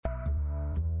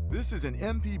This is an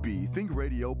MPB Think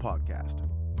Radio podcast.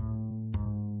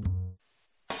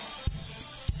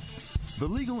 The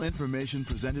legal information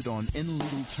presented on In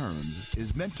Legal Terms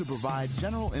is meant to provide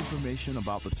general information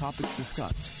about the topics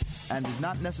discussed and is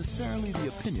not necessarily the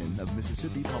opinion of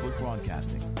Mississippi Public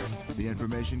Broadcasting. The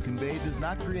information conveyed does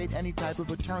not create any type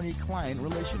of attorney-client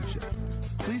relationship.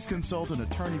 Please consult an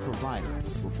attorney provider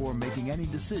before making any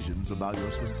decisions about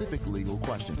your specific legal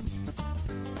questions.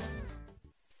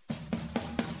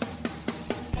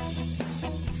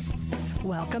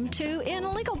 Welcome to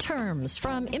In Legal Terms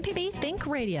from MPB Think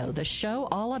Radio, the show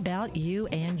all about you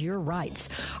and your rights.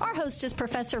 Our host is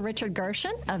Professor Richard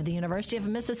Gershon of the University of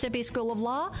Mississippi School of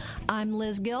Law. I'm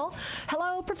Liz Gill.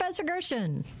 Hello, Professor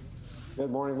Gershon.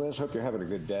 Good morning, Liz. Hope you're having a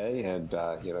good day. And,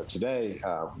 today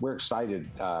we're excited.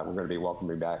 We're going to be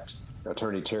welcoming back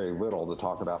Attorney Terry Little to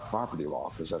talk about property law,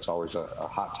 because that's always a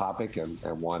hot topic and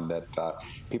one that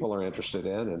people are interested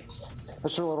in. And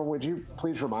Mr. Little, would you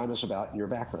please remind us about your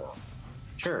background?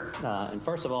 Sure. And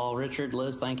first of all, Richard,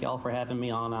 Liz, thank you all for having me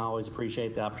on. I always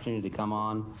appreciate the opportunity to come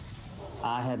on.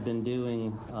 I have been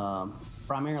doing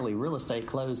primarily real estate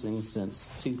closings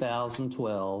since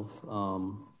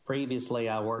 2012. Previously,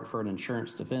 I worked for an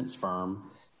insurance defense firm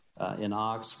in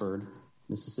Oxford,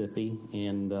 Mississippi,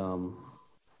 and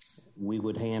we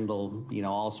would handle,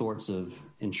 all sorts of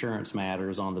insurance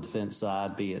matters on the defense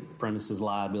side, be it premises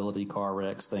liability, car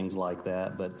wrecks, things like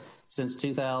that. But since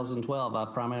 2012,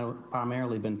 I've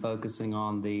primarily been focusing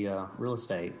on the real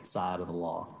estate side of the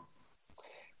law.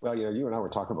 Well, you and I were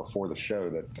talking before the show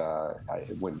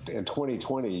that when in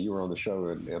 2020, you were on the show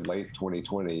in late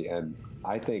 2020, and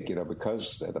I think,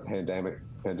 because the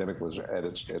pandemic was at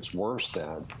its worst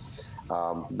then,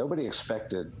 nobody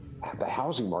expected the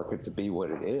housing market to be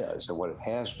what it is and what it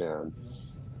has been.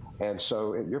 And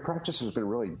so your practice has been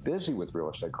really busy with real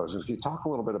estate closings. Can you talk a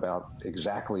little bit about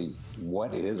exactly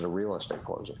what is a real estate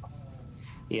closing?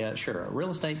 Yeah, sure. A real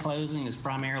estate closing is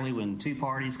primarily when two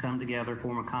parties come together,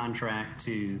 form a contract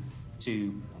to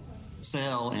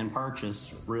sell and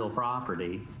purchase real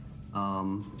property.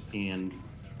 And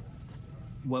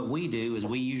what we do is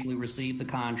we usually receive the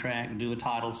contract, do a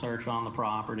title search on the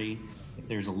property. If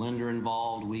there's a lender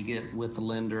involved, we get with the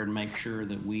lender and make sure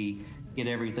that we get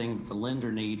everything that the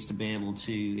lender needs to be able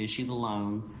to issue the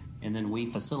loan. And then we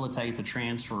facilitate the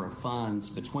transfer of funds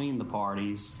between the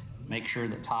parties, make sure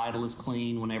that title is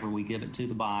clean whenever we give it to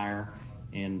the buyer,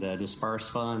 and disperse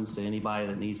funds to anybody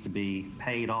that needs to be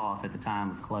paid off at the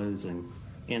time of closing.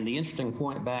 And the interesting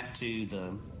point back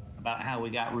to about how we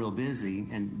got real busy,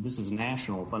 and this is a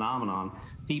national phenomenon,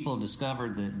 people have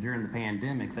discovered that during the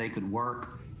pandemic they could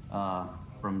work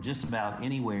from just about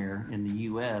anywhere in the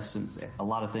U.S. since a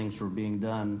lot of things were being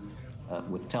done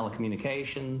with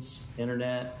telecommunications,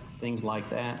 internet, things like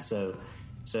that. So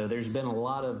there's been a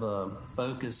lot of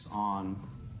focus on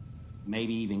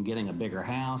maybe even getting a bigger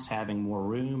house, having more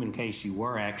room in case you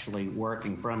were actually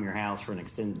working from your house for an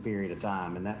extended period of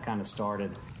time. And that kind of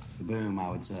started the boom, I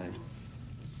would say.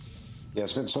 Yeah,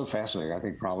 it's been so fascinating. I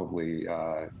think probably,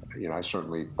 I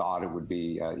certainly thought it would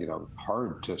be,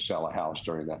 hard to sell a house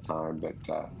during that time, but,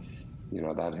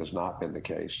 that has not been the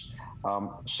case.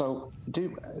 So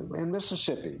in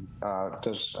Mississippi,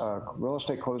 does real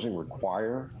estate closing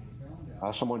require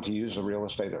someone to use a real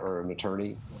estate or an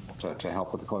attorney to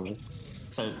help with the closing?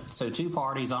 So two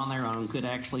parties on their own could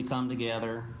actually come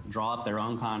together, draw up their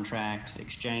own contract,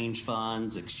 exchange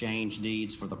funds, exchange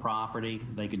deeds for the property.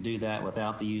 They could do that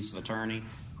without the use of attorney.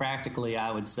 Practically,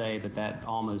 I would say that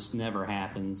almost never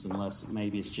happens unless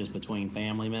maybe it's just between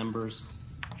family members.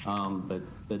 But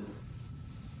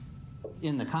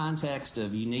in the context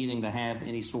of you needing to have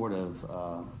any sort of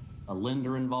a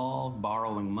lender involved,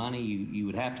 borrowing money, you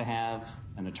would have to have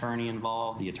an attorney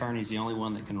involved. The attorney is the only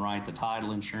one that can write the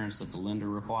title insurance that the lender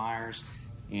requires.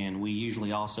 And we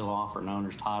usually also offer an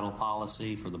owner's title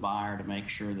policy for the buyer to make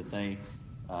sure that they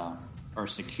are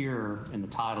secure in the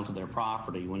title to their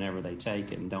property whenever they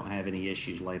take it and don't have any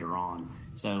issues later on.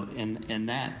 So in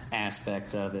that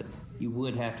aspect of it, you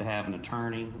would have to have an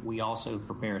attorney. We also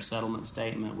prepare a settlement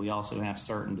statement. We also have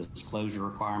certain disclosure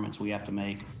requirements we have to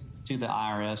make to the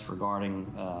IRS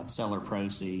regarding seller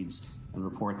proceeds and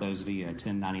report those via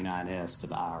 1099-S to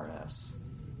the IRS.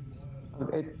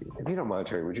 If you don't mind,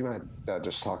 Terry, would you mind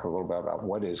just talk a little bit about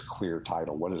what is clear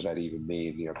title? What does that even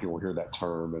mean? People hear that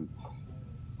term, and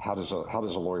how does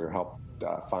a lawyer help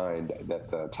find that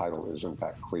the title is in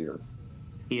fact clear?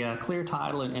 Yeah, clear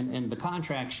title, and the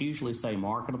contracts usually say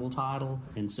marketable title,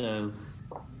 and so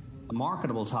a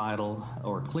marketable title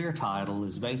or clear title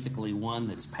is basically one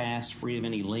that's passed free of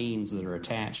any liens that are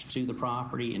attached to the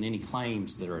property and any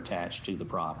claims that are attached to the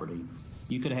property.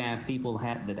 you could have people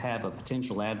that have a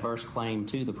potential adverse claim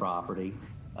to the property,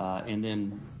 and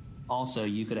then also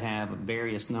you could have a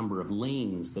various number of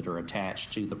liens that are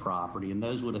attached to the property, and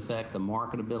those would affect the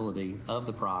marketability of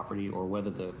the property or whether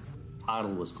the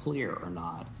title was clear or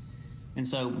not. And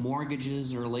so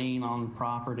mortgages are lien on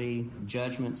property.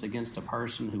 Judgments against a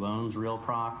person who owns real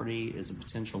property is a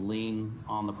potential lien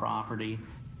on the property.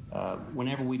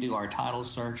 Whenever we do our title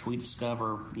search, we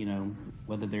discover,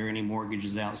 whether there are any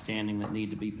mortgages outstanding that need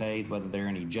to be paid, whether there are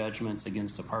any judgments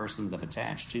against a person that have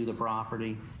attached to the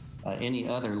property, any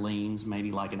other liens,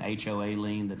 maybe like an HOA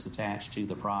lien that's attached to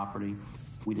the property.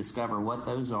 We discover what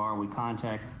those are. We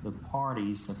contact the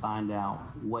parties to find out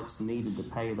what's needed to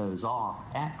pay those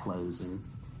off at closing.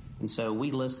 And so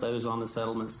we list those on the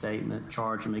settlement statement,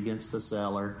 charge them against the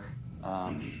seller.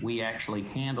 We actually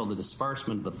handle the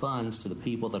disbursement of the funds to the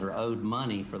people that are owed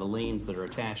money for the liens that are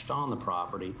attached on the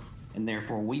property. And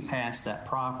therefore, we pass that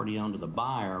property on to the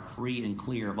buyer free and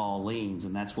clear of all liens.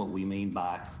 And that's what we mean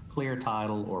by clear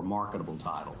title or marketable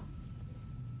title.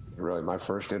 Really, my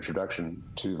first introduction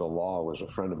to the law was a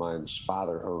friend of mine's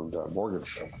father owned a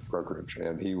mortgage brokerage,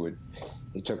 and he would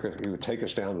take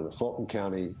us down to the Fulton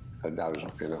County, and I was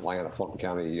in Atlanta, Fulton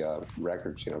County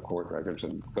records, court records,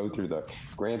 and go through the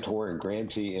grantor and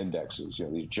grantee indexes,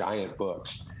 these giant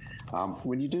books.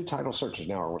 When you do title searches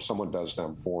now, or when someone does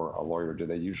them for a lawyer, do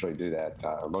they usually do that?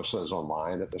 Are most of those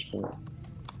online at this point?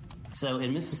 So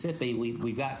in Mississippi,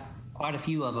 we've got quite a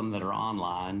few of them that are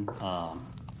online.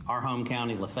 Our home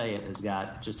county, Lafayette, has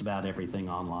got just about everything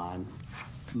online.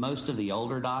 Most of the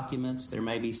older documents, there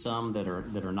may be some that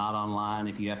are not online.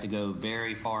 If you have to go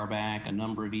very far back, a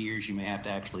number of years, you may have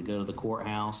to actually go to the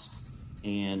courthouse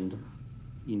and,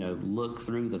 look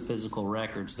through the physical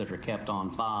records that are kept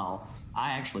on file.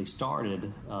 I actually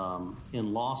started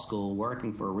in law school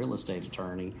working for a real estate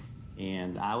attorney,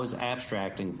 and I was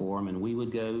abstracting for them, and we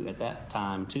would go at that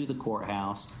time to the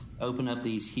courthouse, open up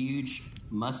these huge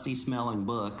musty-smelling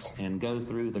books and go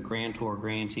through the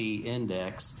grantor-grantee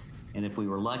index. And if we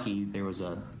were lucky, there was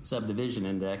a subdivision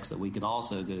index that we could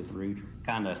also go through to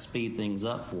kind of speed things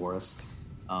up for us.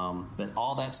 But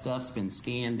all that stuff's been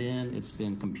scanned in, it's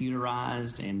been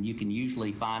computerized, and you can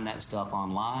usually find that stuff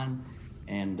online.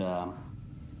 And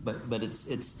but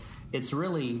it's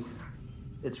really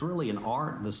an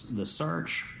art. The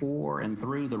search for and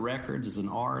through the records is an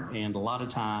art, and a lot of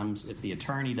times, if the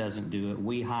attorney doesn't do it,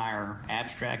 we hire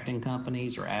abstracting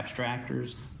companies or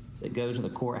abstractors that go to the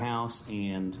courthouse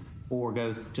or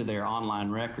go to their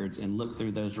online records and look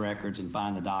through those records and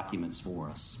find the documents for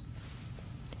us.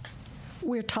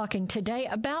 We're talking today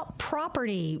about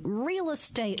property, real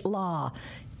estate law.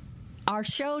 Our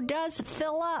show does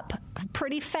fill up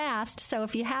pretty fast, so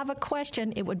if you have a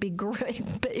question, it would be great.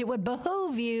 It would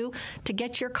behoove you to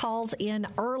get your calls in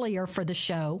earlier for the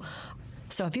show.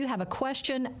 So if you have a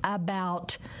question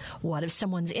about what if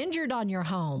someone's injured on your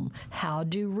home, how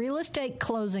do real estate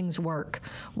closings work,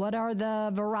 what are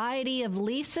the variety of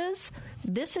leases,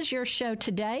 this is your show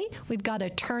today. We've got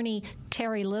attorney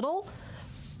Terry Little,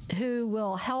 who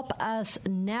will help us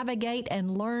navigate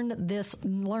and learn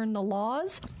the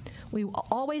laws. We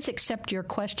always accept your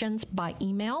questions by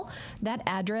email. That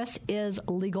address is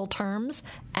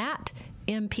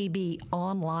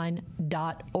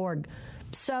legalterms@mpbonline.org.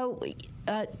 So,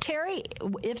 Terry,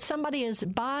 if somebody is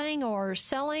buying or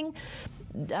selling,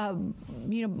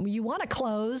 you want to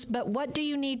close, but what do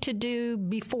you need to do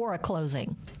before a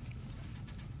closing?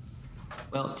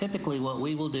 Well, typically what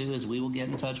we will do is we will get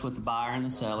in touch with the buyer and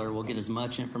the seller. We'll get as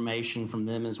much information from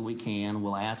them as we can.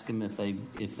 We'll ask them if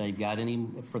they've got any,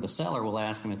 for the seller, we'll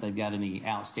ask them if they've got any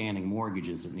outstanding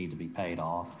mortgages that need to be paid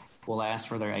off. We'll ask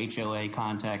for their HOA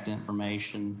contact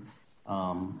information.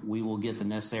 We will get the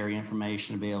necessary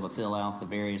information to be able to fill out the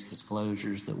various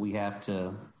disclosures that we have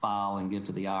to file and give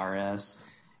to the IRS.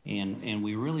 And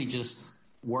we really just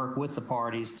work with the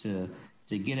parties to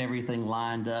get everything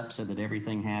lined up so that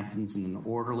everything happens in an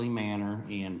orderly manner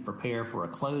and prepare for a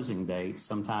closing date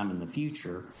sometime in the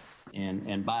future.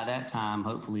 And by that time,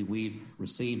 hopefully we've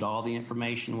received all the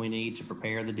information we need to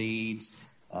prepare the deeds,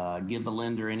 give the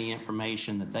lender any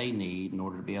information that they need in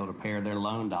order to be able to prepare their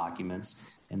loan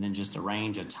documents, and then just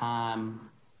arrange a time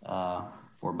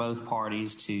for both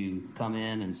parties to come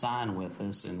in and sign with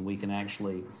us, and we can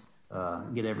actually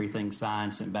get everything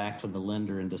signed, sent back to the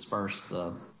lender, and disperse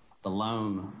the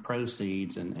loan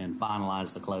proceeds and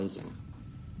finalize the closing.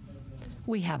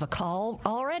 We have a call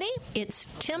already. It's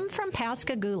Tim from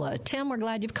Pascagoula. Tim, we're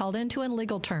glad you've called into In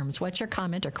Legal Terms. What's your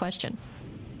comment or question?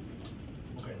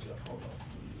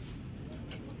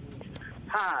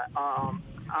 Hi.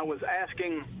 I was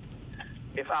asking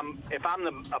if I'm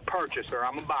a purchaser,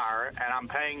 I'm a buyer, and I'm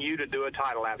paying you to do a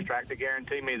title abstract to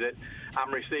guarantee me that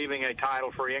I'm receiving a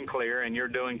title free and clear, and you're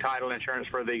doing title insurance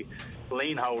for the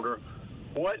lien holder,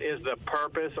 what is the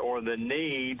purpose or the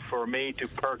need for me to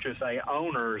purchase a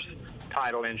owner's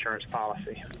title insurance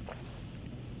policy?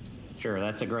 Sure,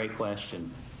 that's a great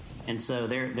question. And so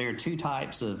there are two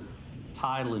types of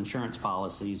title insurance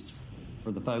policies.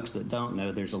 For the folks that don't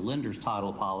know, there's a lender's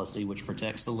title policy, which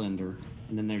protects the lender,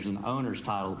 and then there's an owner's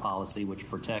title policy, which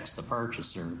protects the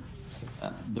purchaser.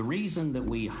 The reason that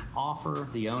we offer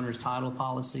the owner's title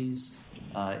policies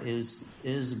is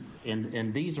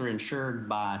these are insured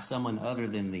by someone other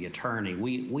than the attorney.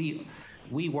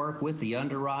 We work with the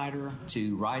underwriter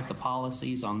to write the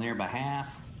policies on their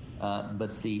behalf,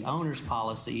 but the owner's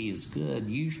policy is good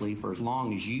usually for as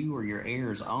long as you or your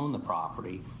heirs own the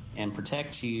property, and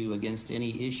protects you against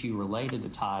any issue related to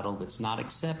title that's not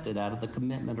accepted out of the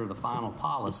commitment or the final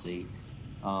policy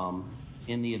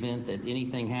in the event that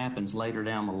anything happens later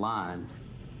down the line.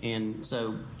 And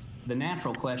so the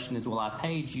natural question is, well, I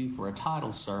paid you for a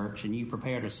title search and you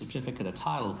prepared a certificate of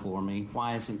title for me.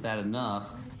 Why isn't that enough?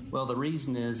 Well, the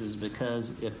reason is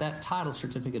because if that title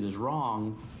certificate is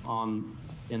wrong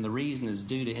and the reason is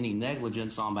due to any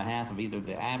negligence on behalf of either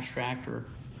the abstractor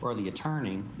or the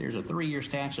attorney, there's a 3-year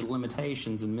statute of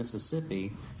limitations in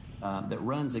Mississippi that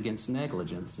runs against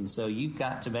negligence. And so you've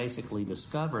got to basically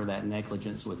discover that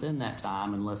negligence within that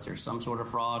time unless there's some sort of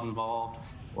fraud involved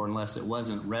or unless it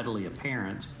wasn't readily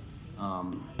apparent.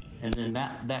 And then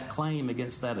that claim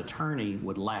against that attorney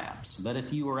would lapse. But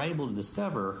if you were able to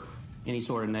discover any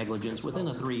sort of negligence within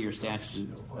a 3-year statute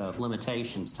of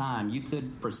limitations time, you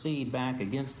could proceed back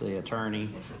against the attorney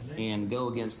and go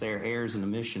against their heirs and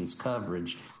omissions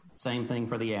coverage. Same thing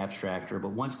for the abstractor.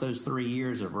 But once those 3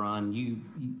 years have run,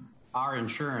 our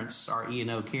insurance, our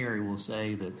E&O carrier will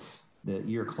say that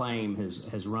your claim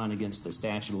has run against the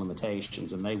statute of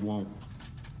limitations, and they won't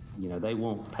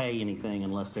pay anything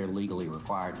unless they're legally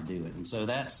required to do it. And so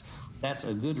that's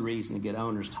a good reason to get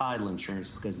owner's title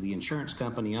insurance, because the insurance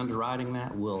company underwriting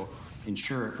that will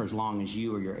insure it for as long as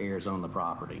you or your heirs own the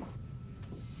property.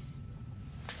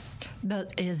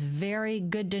 That is very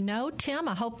good to know. Tim,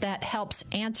 I hope that helps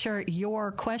answer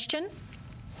your question.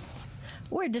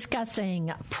 We're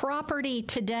discussing property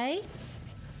today.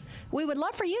 We would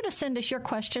love for you to send us your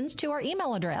questions to our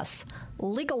email address,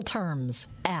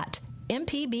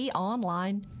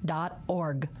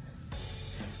 legalterms@mpbonline.org.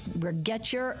 We'll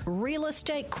get your real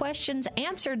estate questions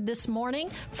answered this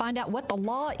morning. Find out what the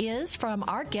law is from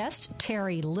our guest,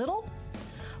 Terry Little.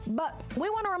 But we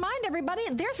want to remind everybody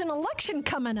there's an election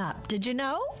coming up. Did you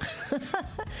know?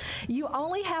 You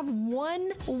only have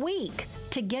 1 week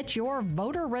to get your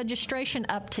voter registration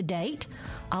up to date.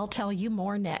 I'll tell you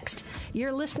more next.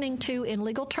 You're listening to In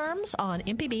Legal Terms on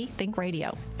MPB Think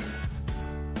Radio.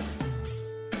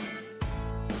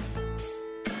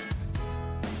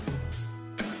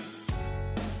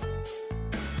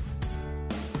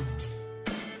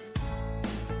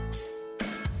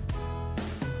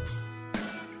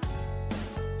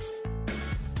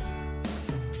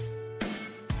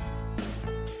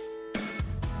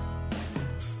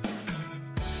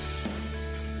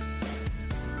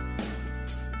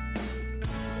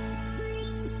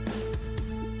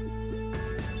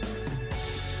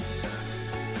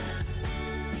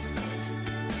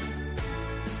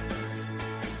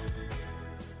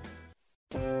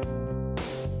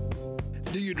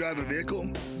 Drive a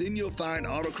vehicle? Then you'll find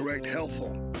AutoCorrect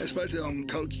helpful, especially on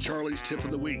Coach Charlie's Tip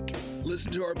of the Week.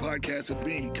 Listen to our podcast with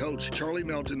me, Coach Charlie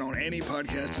Melton, on any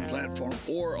podcasting platform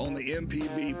or on the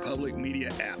MPB Public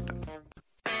Media app.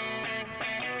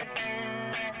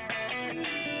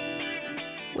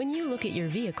 When you look at your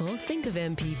vehicle, think of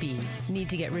MPB. Need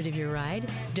to get rid of your ride?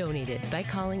 Donate it by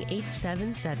calling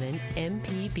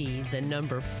 877-MPB, the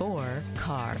number 4,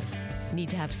 CAR. Need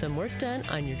to have some work done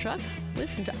on your truck?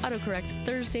 Listen to AutoCorrect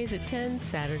Thursdays at 10,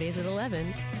 Saturdays at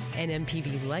 11. An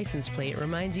MPB license plate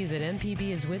reminds you that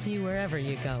MPB is with you wherever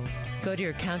you go. Go to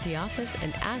your county office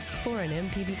and ask for an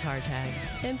MPB car tag.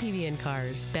 MPB and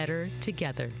cars, better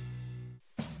together.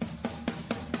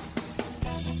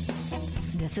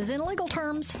 This is In Legal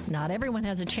Terms. Not everyone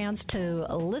has a chance to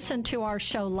listen to our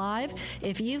show live.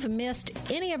 If you've missed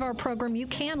any of our program, you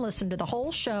can listen to the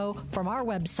whole show from our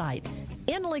website,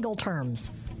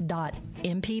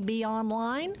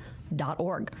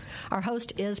 inlegalterms.mpbonline.org. Our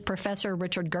host is Professor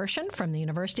Richard Gershon from the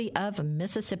University of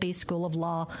Mississippi School of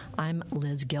Law. I'm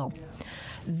Liz Gill.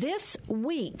 This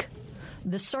week,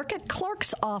 The circuit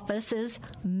clerk's offices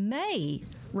may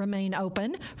remain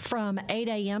open from 8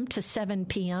 a.m. to 7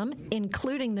 p.m.,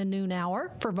 including the noon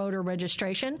hour for voter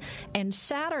registration. And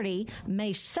Saturday,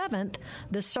 May 7th,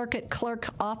 the circuit clerk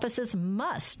offices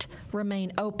must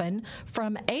remain open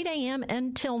from 8 a.m.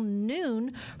 until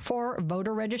noon for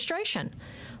voter registration.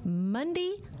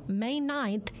 Monday, May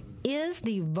 9th, is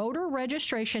the voter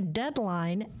registration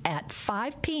deadline at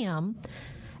 5 p.m.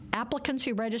 Applicants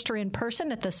who register in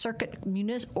person at the circuit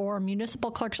or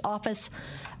municipal clerk's office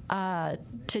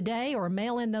today or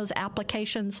mail in those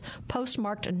applications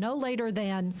postmarked no later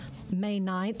than May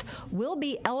 9th will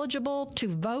be eligible to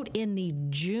vote in the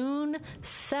June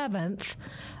 7th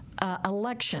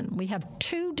election. We have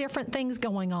two different things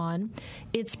going on.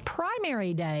 It's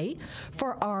primary day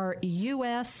for our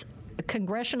U.S.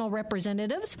 congressional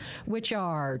representatives, which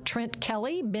are Trent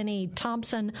Kelly, Benny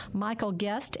Thompson, Michael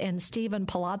Guest, and Stephen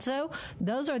Palazzo.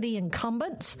 Those are the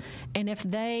incumbents, and if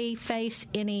they face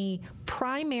any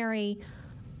primary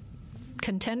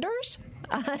contenders,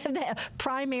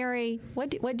 primary, what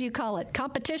do you call it,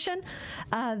 competition,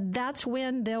 that's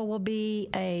when there will be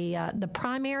the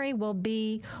primary will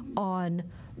be on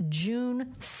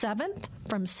June 7th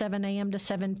from 7 a.m. to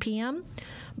 7 p.m.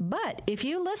 But if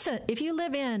you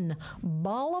live in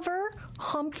Bolivar,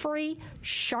 Humphrey,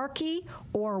 Sharkey,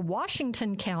 or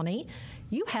Washington County,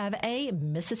 you have a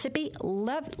Mississippi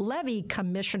Levy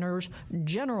Commissioners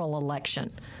General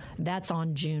Election. That's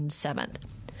on June 7th.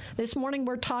 This morning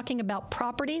we're talking about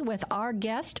property with our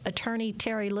guest, Attorney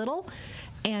Terry Little.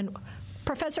 And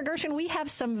Professor Gershon, we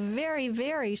have some very,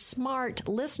 very smart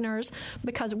listeners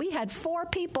because we had 4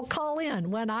 people call in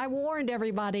when I warned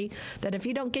everybody that if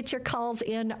you don't get your calls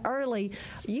in early,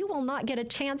 you will not get a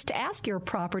chance to ask your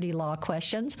property law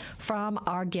questions from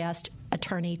our guest,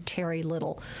 Attorney Terry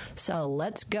Little. So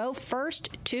let's go first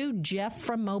to Jeff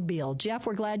from Mobile. Jeff,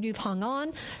 we're glad you've hung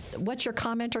on. What's your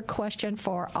comment or question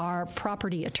for our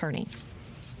property attorney?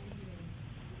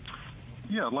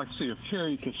 Yeah, I'd like to see if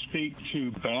Terry could speak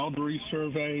to boundary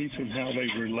surveys and how they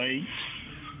relate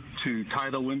to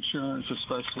title insurance,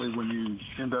 especially when you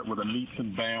end up with a meets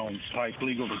and bounds type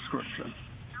legal description.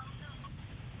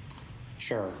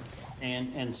 Sure.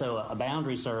 And so a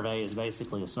boundary survey is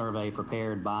basically a survey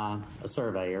prepared by a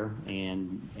surveyor,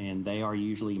 and they are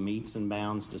usually meets and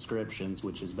bounds descriptions,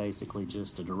 which is basically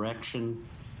just a direction,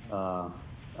 a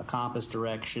compass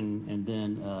direction, and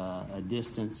then a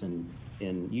distance in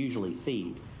usually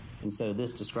feet. And so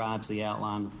this describes the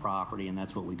outline of the property, and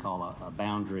that's what we call a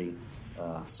boundary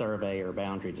survey or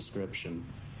boundary description.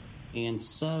 And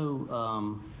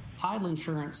so title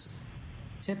insurance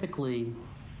typically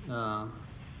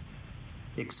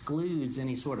excludes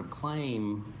any sort of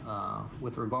claim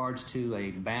with regards to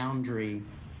a boundary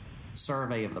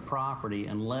survey of the property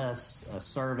unless a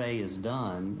survey is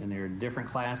done. And there are different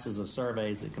classes of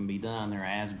surveys that can be done. There are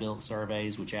as-built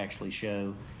surveys, which actually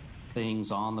show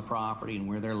things on the property and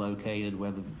where they're located,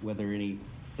 whether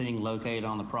anything located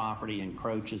on the property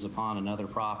encroaches upon another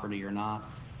property or not.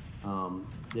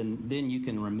 Then you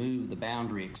can remove the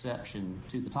boundary exception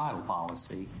to the title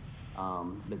policy.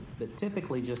 But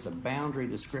typically just a boundary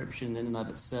description in and of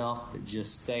itself that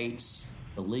just states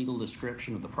the legal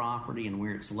description of the property and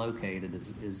where it's located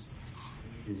is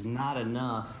not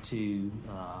enough to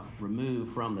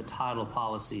remove from the title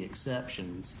policy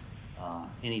exceptions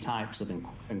any types of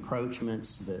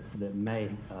encroachments that may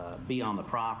be on the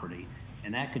property.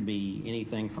 And that could be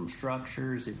anything from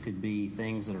structures, it could be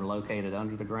things that are located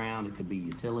under the ground, it could be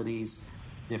utilities,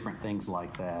 different things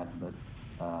like that. But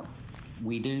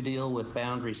we do deal with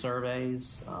boundary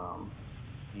surveys,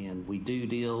 and we do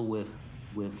deal with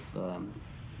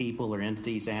people or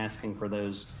entities asking for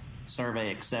those survey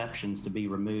exceptions to be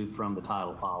removed from the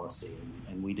title policy.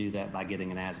 And we do that by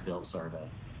getting an as-built survey.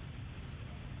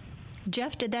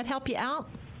 Jeff, did that help you out?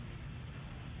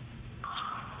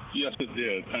 Yes, it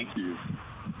did. Thank you.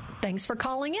 Thanks for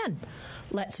calling in.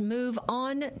 Let's move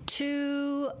on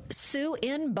to Sue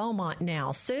in Beaumont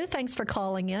now. Sue, thanks for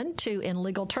calling in to In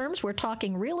Legal Terms. We're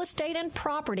talking real estate and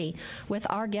property with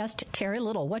our guest, Terry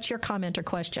Little. What's your comment or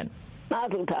question?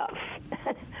 Mazel tov.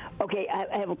 Okay,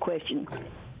 I have a question.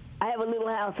 I have a little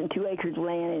house and 2 acres of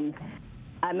land, and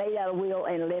I made out a will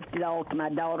and left it all to my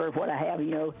daughter, what I have,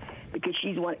 because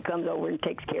she's the one that comes over and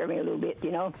takes care of me a little bit,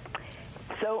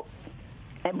 So,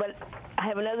 but I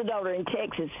have another daughter in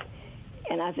Texas,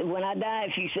 and I said, when I die,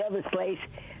 if you sell this place,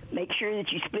 make sure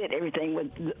that you split everything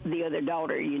with the other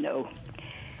daughter,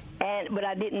 But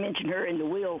I didn't mention her in the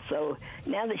will, so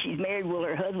now that she's married, will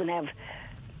her husband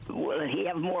will he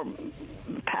have more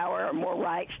power or more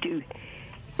rights to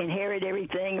inherit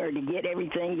everything or to get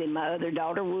everything than my other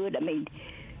daughter would? I mean,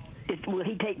 will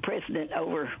he take precedent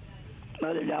over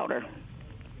mother-daughter?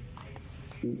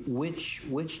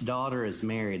 Which daughter is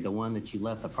married? The one that you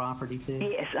left the property to?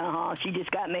 Yes, she just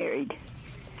got married.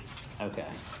 Okay.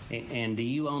 And do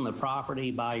you own the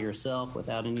property by yourself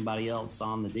without anybody else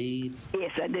on the deed?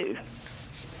 Yes, I do.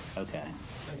 Okay.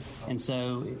 And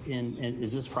so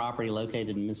is this property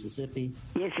located in Mississippi?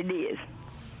 Yes, it is.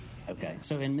 Okay.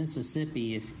 So in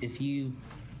Mississippi, if you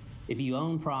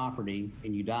own property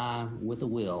and you die with a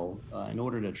will, in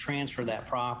order to transfer that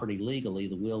property legally,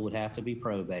 the will would have to be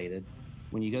probated.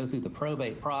 When you go through the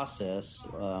probate process,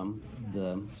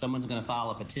 someone's going to file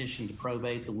a petition to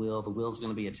probate the will. The will is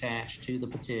going to be attached to the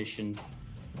petition.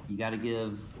 You got to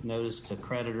give notice to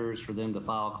creditors for them to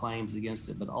file claims against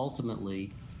it. But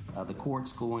ultimately, the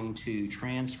court's going to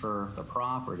transfer the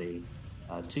property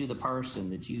to the person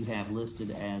that you have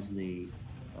listed as the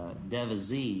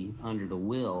devisee under the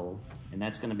will, and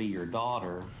that's going to be your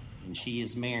daughter, and she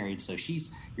is married. So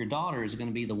your daughter is going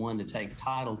to be the one to take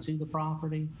title to the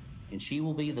property, and she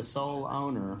will be the sole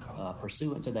owner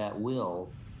pursuant to that will.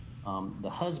 The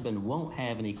husband won't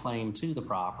have any claim to the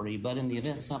property, but in the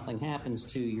event something happens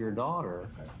to your daughter,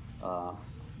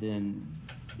 then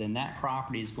that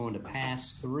property is going to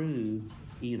pass through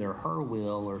either her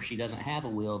will, or if she doesn't have a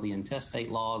will, the intestate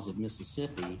laws of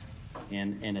Mississippi.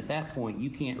 And at that point, you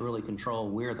can't really control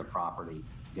where the property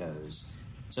goes.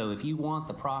 So if you want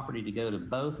the property to go to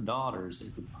both daughters,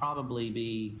 it would probably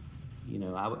be,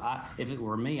 if it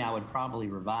were me, I would probably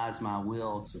revise my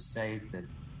will to state that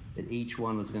each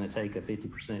one was going to take a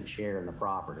 50% share in the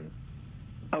property.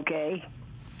 Okay.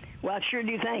 Well, I sure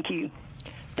do. Thank you.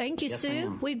 Thank you, Yes, Sue.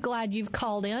 ma'am. We're glad you've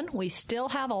called in. We still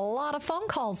have a lot of phone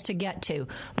calls to get to.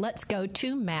 Let's go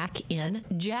to Mac in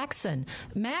Jackson.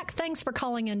 Mac, thanks for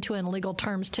calling into In Legal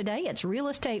Terms today. It's real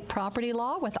estate property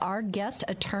law with our guest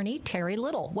attorney, Terry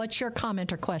Little. What's your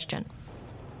comment or question?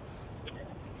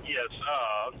 Yes,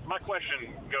 my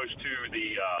question goes to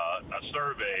a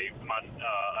survey.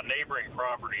 A neighboring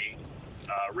property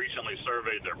recently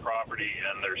surveyed their property,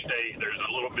 and there's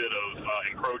a little bit of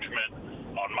encroachment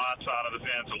on my side of the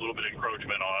fence, a little bit of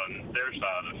encroachment on their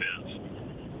side of the fence.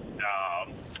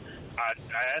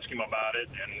 I asked him about it,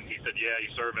 and he said, yeah,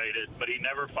 he surveyed it, but he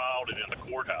never filed it in the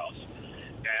courthouse.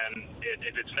 And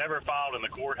if it's never filed in the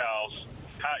courthouse,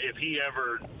 if he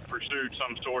ever pursued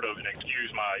some sort of, and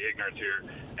excuse my ignorance here,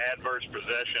 adverse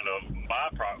possession of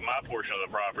my portion of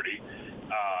the property,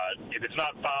 if it's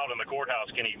not filed in the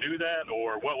courthouse, can he do that,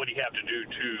 or what would he have to do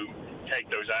to take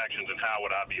those actions, and how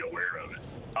would I be aware of it?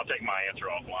 I'll take my answer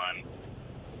offline.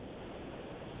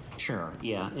 Sure,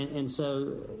 yeah. And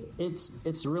so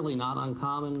it's really not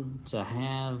uncommon to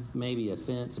have maybe a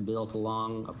fence built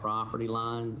along a property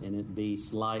line and it be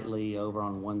slightly over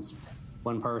on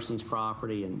one person's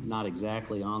property and not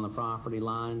exactly on the property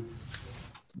line.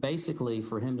 Basically,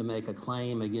 for him to make a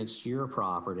claim against your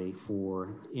property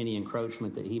for any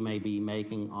encroachment that he may be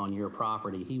making on your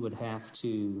property, he would have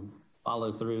to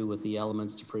follow through with the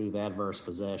elements to prove adverse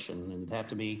possession. And it'd have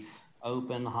to be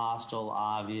open, hostile,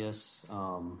 obvious,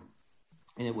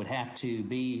 and it would have to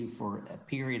be for a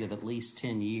period of at least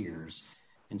 10 years.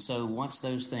 And so once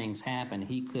those things happen,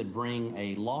 he could bring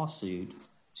a lawsuit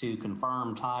to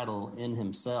confirm title in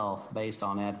himself based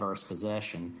on adverse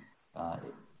possession.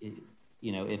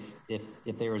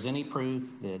 If there was any proof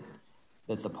that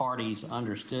the parties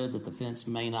understood that the fence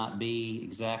may not be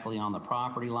exactly on the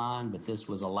property line, but this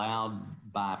was allowed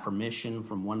by permission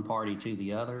from one party to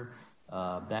the other,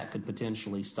 that could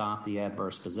potentially stop the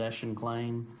adverse possession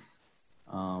claim.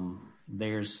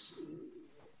 There's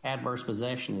adverse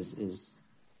possession is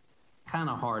kind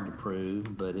of hard to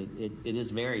prove, but it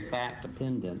is very fact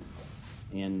dependent.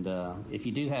 And if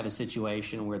you do have a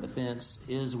situation where the fence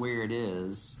is where it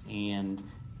is and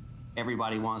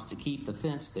everybody wants to keep the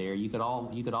fence there, you could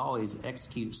always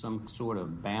execute some sort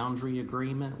of boundary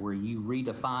agreement where you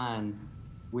redefine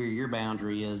where your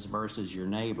boundary is versus your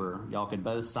neighbor. Y'all could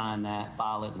both sign that,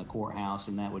 file it in the courthouse,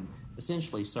 and that would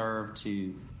essentially serve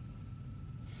to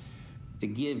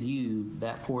give you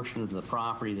that portion of the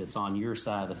property that's on your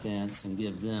side of the fence and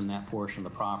give them that portion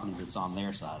of the property that's on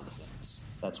their side of the fence.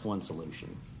 That's one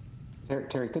solution.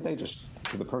 Terry, could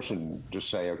the person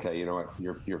just say, okay, you know what,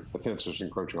 the fence is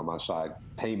encroaching on my side,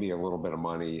 pay me a little bit of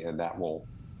money, and that will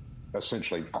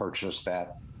essentially purchase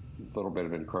that little bit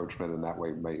of encroachment, and that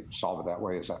way may solve it that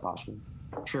way? Is that possible?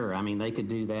 Sure. I mean, they could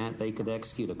do that. They could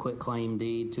execute a quitclaim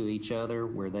deed to each other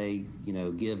where they,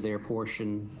 give their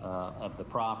portion of the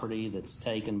property that's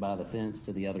taken by the fence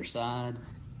to the other side.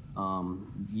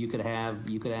 You could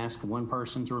ask one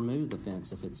person to remove the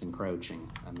fence if it's encroaching.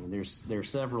 I mean, there's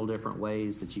several different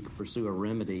ways that you could pursue a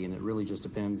remedy, and it really just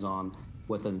depends on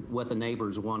what the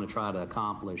neighbors want to try to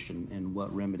accomplish and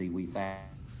what remedy we've had.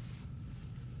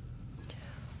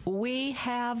 We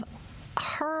have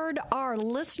heard our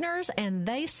listeners, and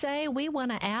they say we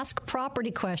want to ask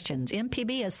property questions.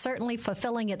 MPB is certainly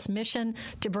fulfilling its mission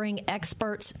to bring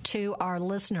experts to our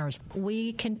listeners.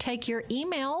 We can take your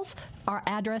emails. Our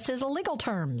address is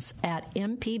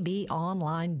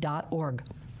legalterms@mpbonline.org.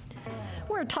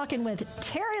 We're talking with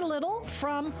Terry Little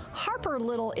from Harper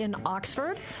Little in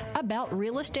Oxford about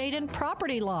real estate and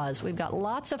property laws. We've got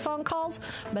lots of phone calls,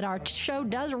 but our show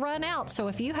does run out. So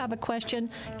if you have a question,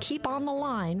 keep on the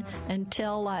line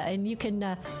until and you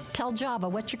can tell Java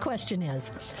what your question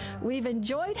is. We've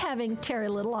enjoyed having Terry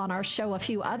Little on our show a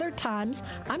few other times.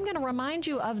 I'm going to remind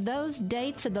you of those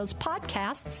dates and those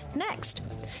podcasts next.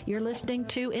 You're listening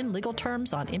to In Legal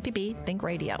Terms on MPB Think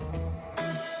Radio.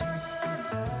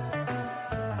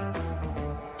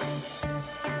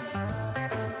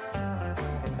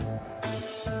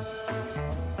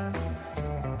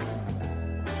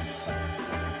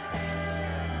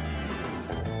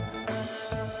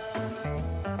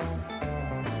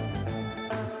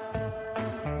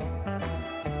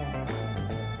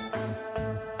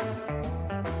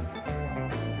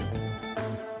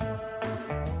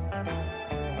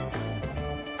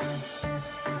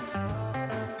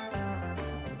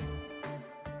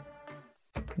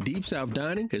 Deep South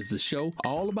Dining is the show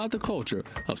all about the culture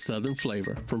of Southern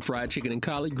flavor, from fried chicken and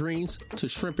collard greens to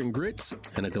shrimp and grits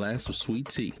and a glass of sweet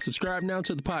tea. Subscribe now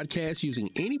to the podcast using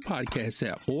any podcast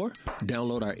app or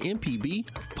download our MPB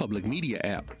Public Media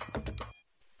app.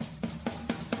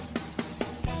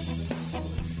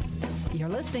 You're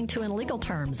listening to In Legal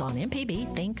Terms on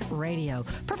MPB Think Radio.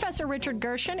 Professor Richard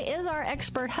Gershon is our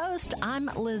expert host. I'm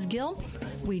Liz Gill.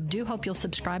 We do hope you'll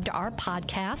subscribe to our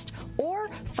podcast or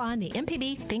find the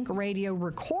MPB Think Radio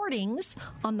recordings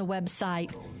on the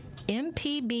website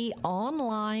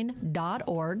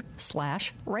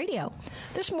mpbonline.org/radio.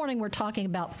 This morning we're talking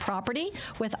about property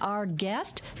with our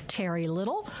guest, Terry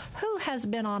Little, who has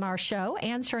been on our show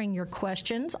answering your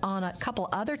questions on a couple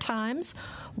other times.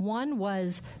 One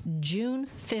was June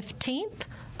 15th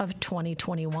of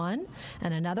 2021,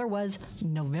 and another was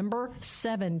November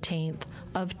 17th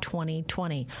of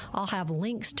 2020. I'll have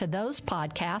links to those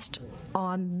podcasts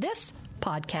on this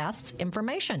podcast's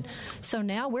information. So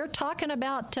now we're talking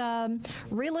about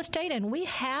real estate, and we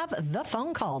have the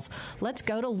phone calls. Let's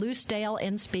go to Loosedale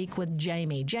and speak with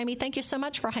Jamie. Jamie, thank you so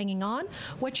much for hanging on.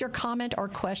 What's your comment or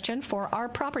question for our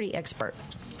property expert?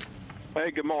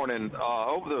 Hey, good morning.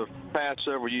 Over the past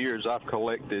several years, I've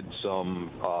collected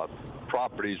some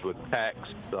properties with tax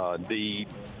deed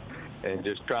and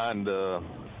just trying to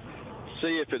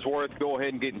see if it's worth go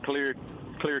ahead and getting clear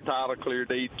title, clear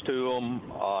deeds to them,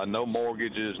 no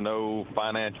mortgages, no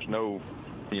finance,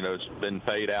 it's been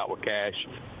paid out with cash.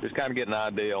 Just kind of get an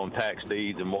idea on tax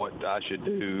deeds and what I should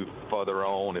do further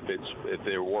on if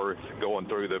they're worth going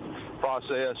through the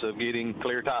process of getting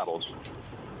clear titles.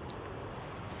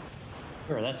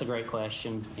 Sure, that's a great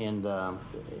question, and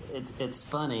it's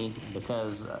funny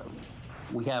because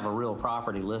we have a real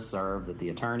property listserv that the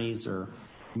attorneys are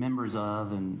members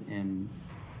of, and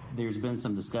there's been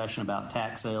some discussion about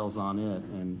tax sales on it,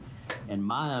 and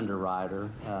my underwriter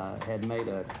had made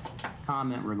a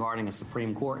comment regarding a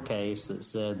Supreme Court case that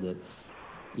said that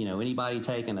anybody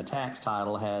taking a tax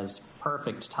title has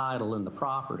perfect title in the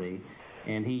property.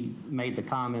 And he made the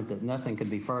comment that nothing could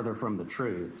be further from the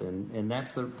truth, and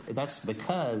that's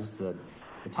because the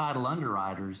title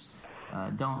underwriters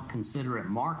don't consider it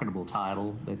marketable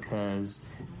title because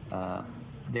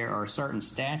there are certain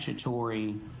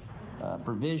statutory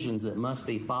provisions that must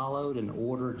be followed in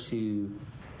order to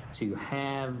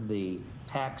have the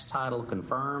tax title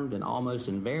confirmed, and almost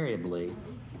invariably,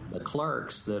 the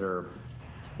clerks that are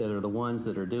the ones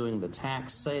that are doing the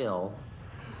tax sale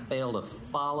fail to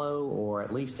follow or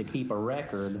at least to keep a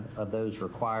record of those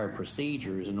required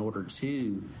procedures in order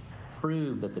to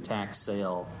prove that the tax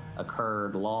sale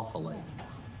occurred lawfully.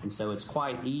 And so it's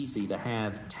quite easy to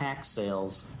have tax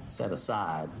sales set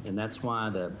aside, and that's why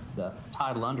the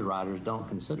title underwriters don't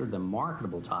consider them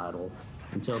marketable title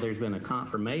until there's been a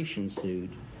confirmation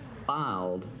suit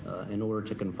filed in order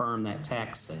to confirm that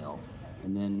tax sale.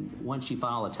 And then once you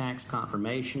file a tax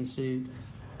confirmation suit,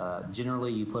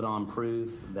 generally you put on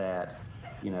proof that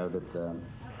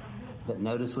that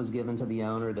notice was given to the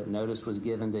owner, that notice was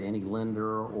given to any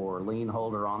lender or lien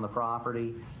holder on the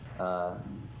property.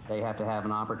 They have to have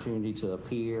an opportunity to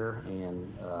appear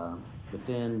and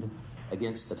defend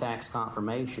against the tax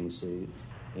confirmation suit.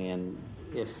 And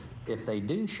if they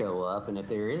do show up, and if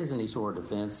there is any sort of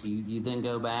defense, you then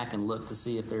go back and look to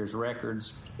see if there's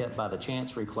records kept by the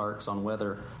chancery clerks on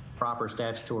whether proper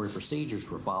statutory procedures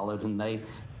were followed, and they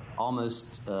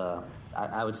almost,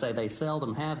 I would say they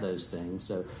seldom have those things.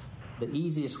 So the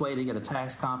easiest way to get a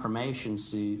tax confirmation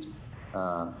suit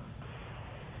filed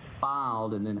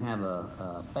and then have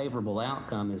a favorable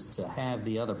outcome is to have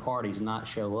the other parties not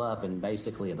show up and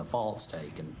basically a default's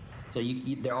taken. So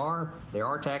there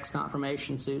are tax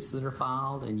confirmation suits that are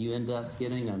filed, and you end up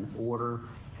getting an order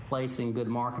placing good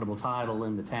marketable title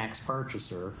in the tax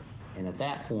purchaser. And at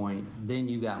that point, then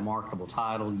you got marketable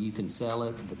title. You can sell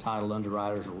it. The title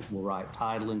underwriters will write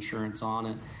title insurance on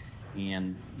it.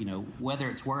 And, whether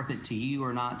it's worth it to you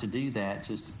or not to do that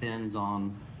just depends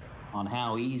on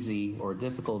how easy or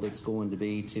difficult it's going to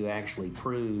be to actually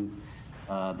prove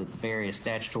that the various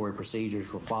statutory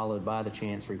procedures were followed by the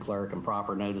Chancery Clerk and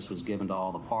proper notice was given to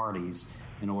all the parties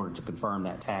in order to confirm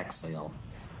that tax sale.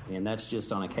 And that's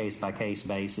just on a case-by-case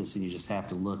basis, and you just have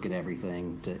to look at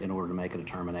everything in order to make a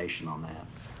determination on that.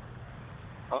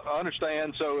 I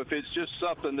understand. So if it's just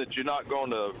something that you're not going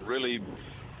to really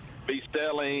be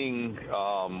selling,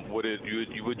 would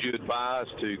you advise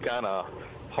to kind of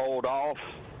hold off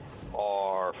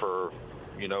or for,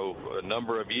 a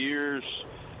number of years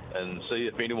and see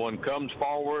if anyone comes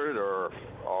forward or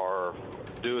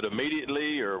do it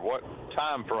immediately, or what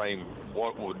time frame,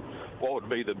 what would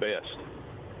be the best?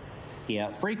 Yeah,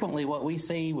 frequently what we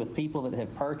see with people that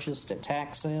have purchased at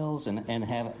tax sales and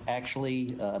have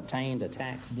actually obtained a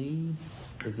tax deed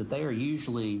is that they are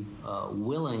usually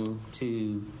willing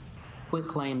to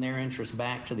quitclaim their interest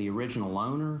back to the original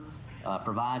owner,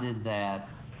 provided that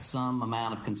some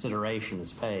amount of consideration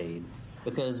is paid,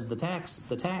 because the tax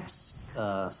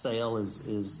sale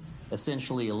is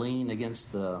essentially a lien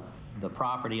against the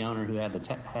property owner who had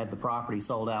the property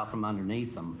sold out from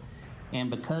underneath them. And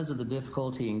because of the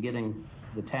difficulty in getting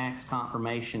the tax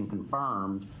confirmation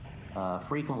confirmed,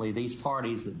 frequently these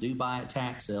parties that do buy at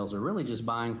tax sales are really just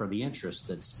buying for the interest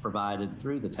that's provided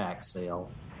through the tax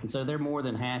sale. And so they're more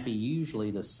than happy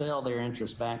usually to sell their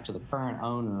interest back to the current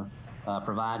owner,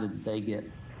 provided that they get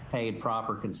paid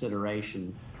proper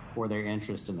consideration for their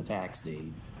interest in the tax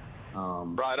deed.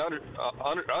 Right.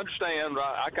 Understand.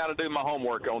 Right. I kind of do my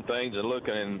homework on things and look,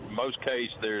 and in most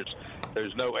cases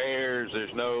there's no heirs.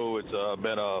 It's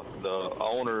been the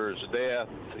owner's death.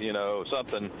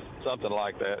 Something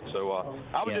like that. So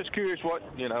I was just curious what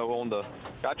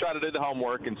I try to do the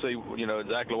homework and see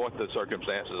exactly what the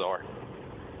circumstances are.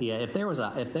 Yeah, if there was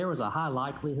a high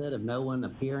likelihood of no one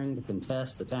appearing to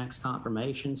contest the tax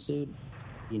confirmation suit,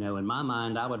 in my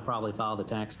mind, I would probably file the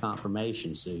tax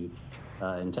confirmation suit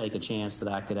and take a chance that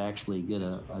I could actually get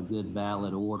a good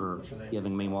valid order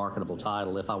giving me marketable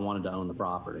title if I wanted to own the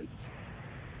property.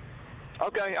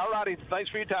 Okay, all righty.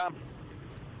 Thanks for your time.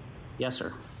 Yes,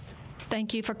 sir.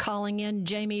 Thank you for calling in,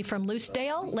 Jamie from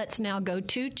Loosedale. Let's now go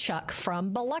to Chuck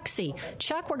from Biloxi.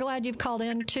 Chuck, we're glad you've called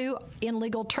in to In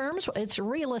Legal Terms. It's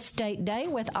Real Estate Day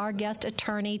with our guest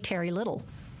attorney, Terry Little.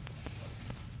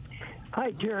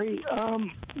 Hi, Terry.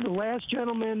 The last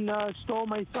gentleman stole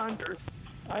my thunder.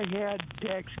 I had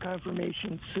tax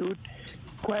confirmation suit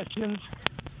questions.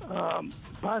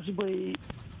 Possibly,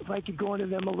 if I could go into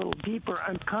them a little deeper,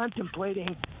 I'm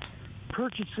contemplating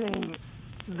purchasing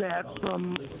that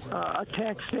from a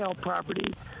tax sale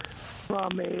property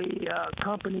from a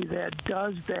company that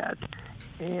does that.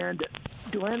 And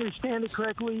do I understand it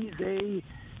correctly? They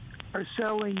are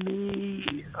selling me,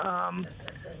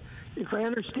 if I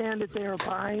understand it, they are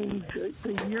buying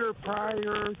the year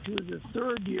prior to the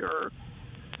third year,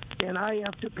 and I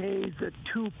have to pay the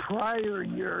 2 prior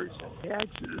years'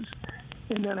 taxes,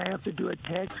 and then I have to do a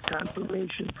tax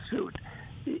confirmation suit.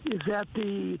 Is that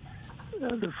the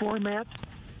format?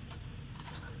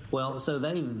 Well, so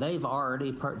they've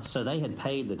already so they had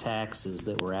paid the taxes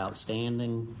that were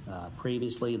outstanding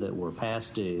previously that were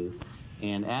past due,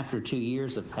 and after 2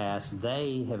 years have passed,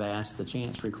 they have asked the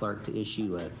Chancery Clerk to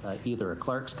issue either a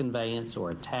clerk's conveyance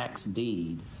or a tax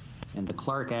deed, and the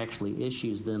clerk actually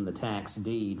issues them the tax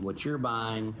deed. What you're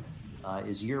buying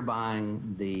is you're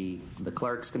buying the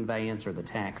clerk's conveyance or the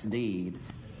tax deed,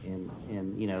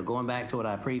 and going back to what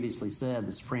I previously said,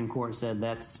 the Supreme Court said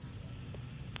that's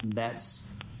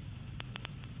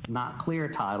not clear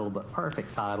title, but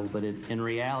perfect title. But in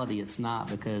reality, it's not,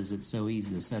 because it's so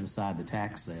easy to set aside the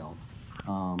tax sale.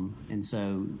 And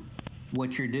so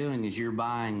what you're doing is you're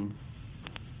buying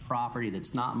property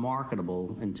that's not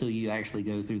marketable until you actually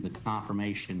go through the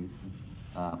confirmation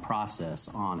process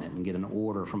on it and get an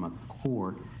order from a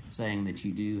court saying that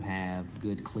you do have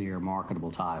good, clear,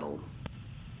 marketable title.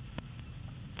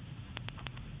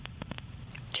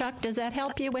 Chuck, does that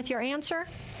help you with your answer?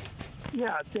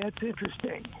 Yeah, that's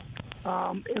interesting.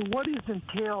 And what is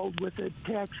entailed with a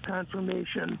tax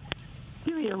confirmation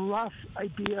give me a rough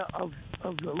idea of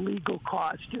the legal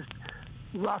cost, just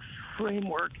rough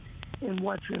framework and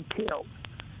what's entailed.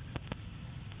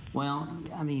 Well,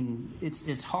 I mean,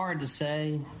 it's hard to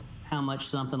say how much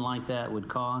something like that would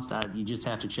cost. You just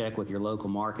have to check with your local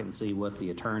market and see what the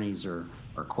attorneys are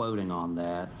quoting on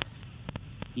that.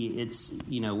 It's,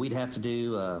 we'd have to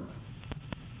do,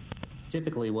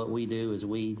 typically what we do is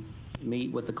we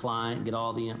meet with the client, get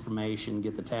all the information,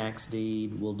 get the tax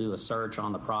deed. We'll do a search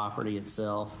on the property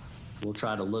itself. We'll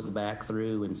try to look back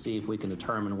through and see if we can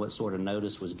determine what sort of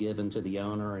notice was given to the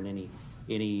owner and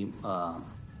any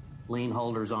lien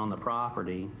holders on the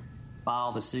property.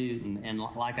 File the suit, and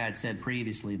like I had said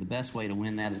previously, the best way to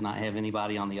win that is not have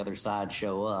anybody on the other side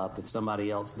show up. If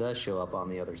somebody else does show up on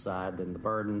the other side, then the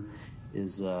burden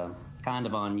is kind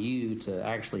of on you to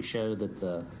actually show that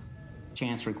the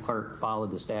chancery clerk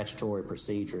followed the statutory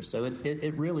procedure. So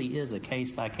it really is a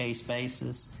case-by-case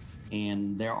basis,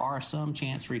 and there are some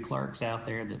chancery clerks out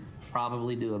there that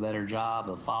probably do a better job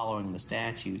of following the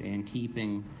statute and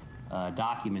keeping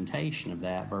documentation of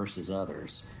that versus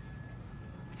others.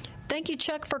 Thank you,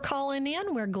 Chuck, for calling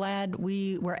in. We're glad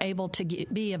we were able to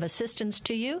be of assistance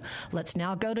to you. Let's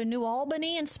now go to New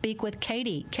Albany and speak with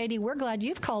Katie. Katie, we're glad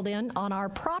you've called in on our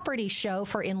property show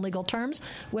for In Legal Terms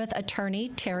with attorney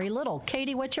Terry Little.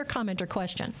 Katie, what's your comment or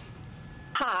question?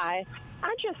 Hi.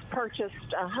 I just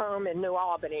purchased a home in New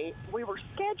Albany. We were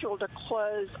scheduled to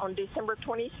close on December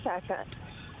 22nd,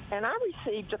 and I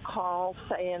received a call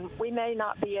saying we may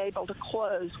not be able to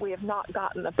close. We have not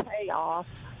gotten the payoff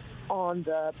on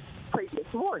the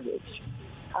previous mortgage.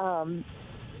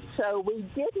 So we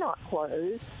did not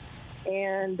close,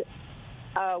 and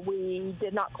we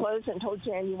did not close until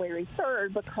January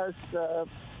 3rd because the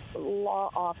law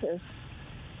office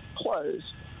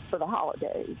closed for the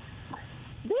holidays.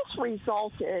 This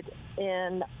resulted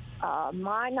in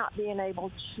my not being able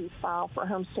to file for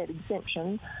homestead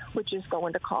exemption, which is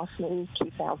going to cost me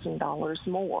 $2,000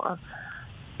 more.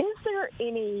 Is there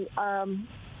any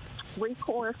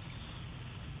recourse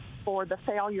for the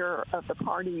failure of the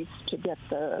parties to get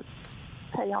the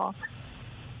payoff?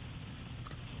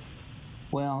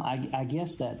 Well, I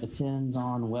guess that depends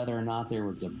on whether or not there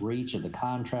was a breach of the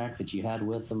contract that you had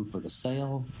with them for the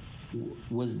sale.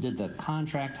 Did the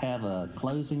contract have a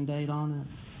closing date on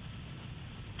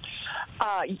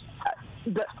it?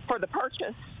 For the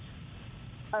purchase?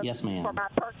 Yes, ma'am. For my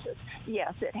purchase,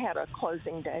 yes, it had a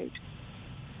closing date.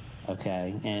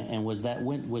 Okay, and was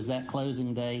that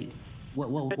closing date? What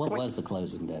was the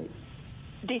closing date?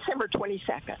 December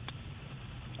 22nd.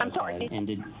 I'm sorry. And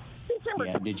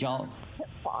did y'all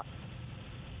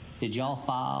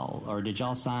file or did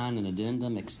y'all sign an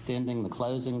addendum extending the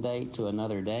closing date to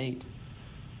another date?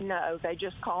 No, they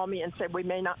just called me and said we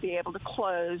may not be able to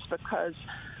close because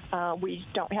we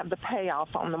don't have the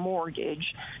payoff on the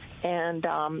mortgage. And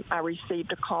I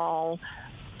received a call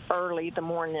early the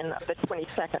morning of the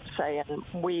 22nd saying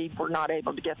we were not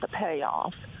able to get the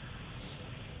payoff.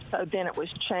 So then it was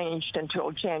changed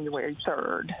until January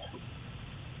 3rd.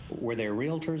 Were there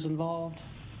realtors involved?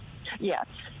 Yes.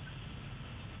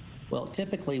 Well,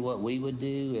 typically what we would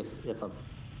do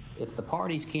if the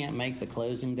parties can't make the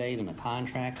closing date in a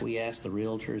contract, we ask the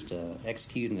realtors to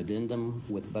execute an addendum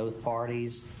with both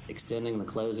parties, extending the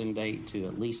closing date to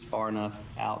at least far enough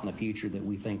out in the future that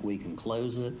we think we can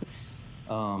close it.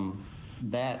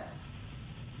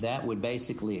 That would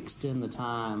basically extend the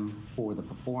time for the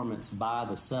performance by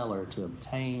the seller to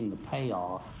obtain the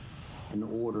payoff in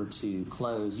order to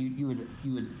close. You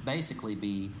would basically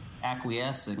be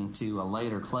acquiescing to a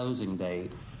later closing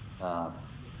date,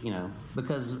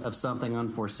 because of something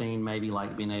unforeseen, maybe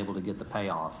like being able to get the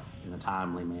payoff in a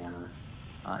timely manner.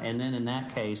 And then in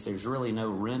that case, there's really no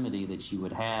remedy that you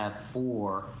would have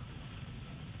for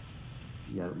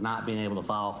not being able to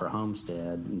file for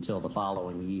homestead until the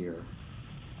following year.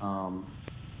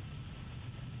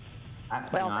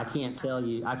 I can't tell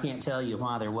you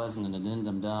why there wasn't an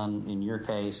addendum done in your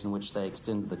case in which they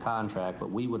extended the contract,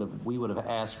 but we would have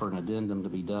asked for an addendum to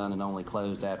be done and only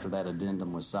closed after that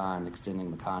addendum was signed, extending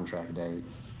the contract date.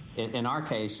 In our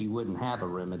case, you wouldn't have a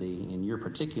remedy. In your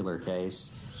particular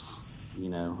case,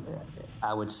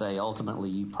 I would say ultimately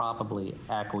you probably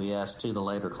acquiesce to the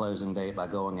later closing date by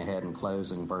going ahead and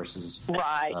closing versus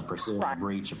pursuing a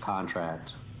breach of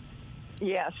contract.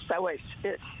 Yes, so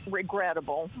it's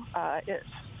regrettable. It's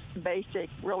basic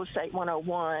real estate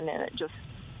 101, and it just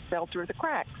fell through the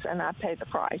cracks, and I pay the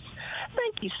price.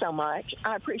 Thank you so much.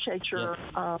 I appreciate your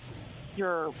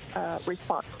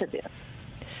response to this.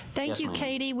 Thank you,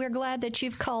 Katie. We're glad that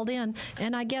you've called in.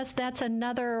 And I guess that's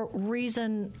another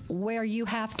reason where you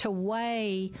have to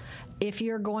weigh if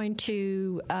you're going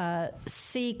to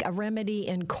seek a remedy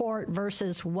in court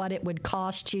versus what it would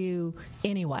cost you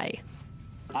anyway.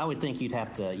 I would think you'd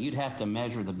have to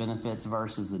measure the benefits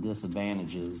versus the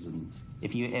disadvantages. And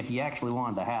if you actually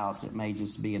wanted the house, it may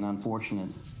just be an unfortunate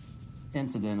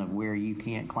incident of where you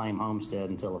can't claim homestead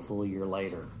until a full year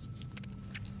later.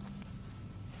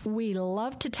 We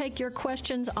love to take your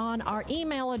questions on our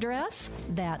email address.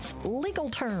 That's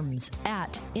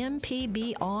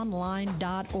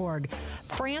legalterms@mpbonline.org.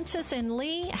 Francis and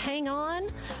Lee, hang on.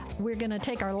 We're going to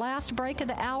take our last break of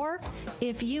the hour.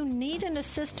 If you need an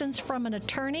assistance from an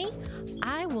attorney,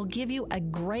 I will give you a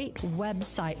great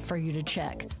website for you to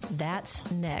check.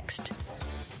 That's next.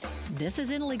 This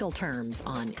is In Legal Terms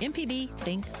on MPB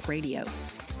Think Radio.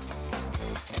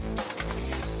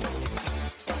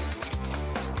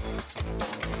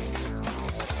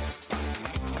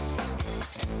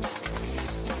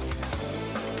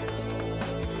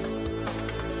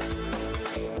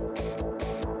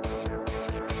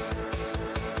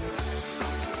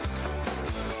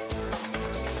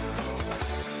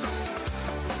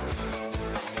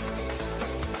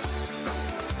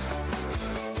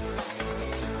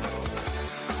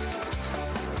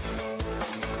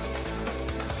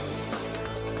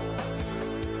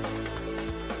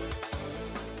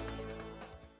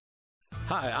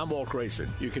 Hi, I'm Walt Grayson.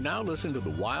 You can now listen to the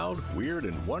wild, weird,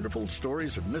 and wonderful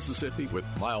stories of Mississippi with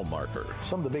Mile Marker.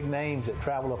 Some of the big names that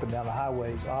travel up and down the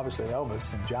highways, obviously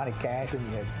Elvis and Johnny Cash, and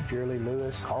you had Jerry Lee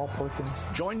Lewis, Carl Perkins.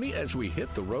 Join me as we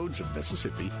hit the roads of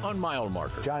Mississippi on Mile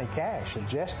Marker. Johnny Cash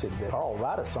suggested that Carl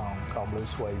write a song called Blue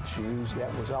Suede Shoes.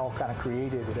 That was all kind of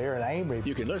created there in Amory.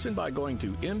 You can listen by going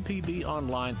to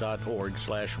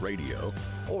mpbonline.org/radio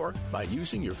or by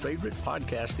using your favorite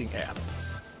podcasting app.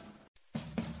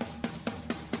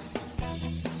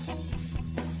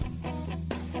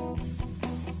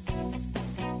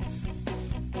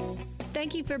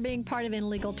 Thank you for being part of In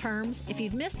Legal Terms. If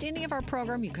you've missed any of our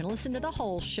program, you can listen to the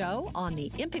whole show on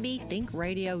the MPB Think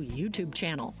Radio YouTube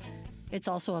channel. It's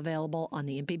also available on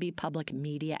the MPB Public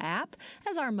Media app,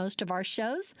 as are most of our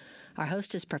shows. Our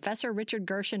host is Professor Richard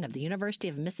Gershon of the University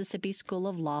of Mississippi School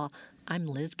of Law. I'm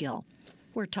Liz Gill.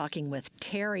 We're talking with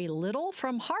Terry Little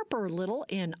from Harper Little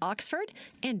in Oxford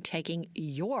and taking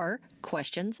your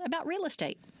questions about real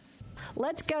estate.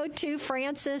 Let's go to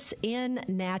Francis in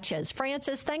Natchez.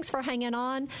 Francis, thanks for hanging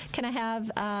on. Can I have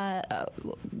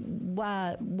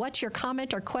what's your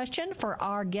comment or question for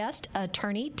our guest,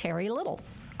 attorney Terry Little?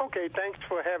 Okay, thanks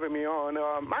for having me on.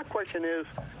 My question is,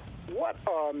 what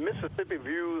are Mississippi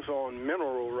views on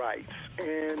mineral rights?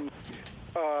 And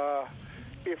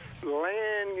if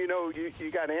land, you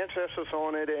got ancestors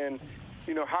on it, and,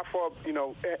 how far,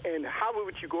 and how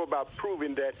would you go about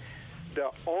proving that the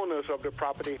owners of the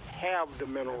property have the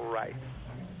mineral right?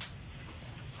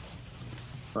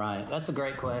 Right. That's a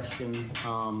great question.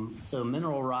 So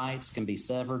mineral rights can be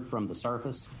severed from the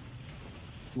surface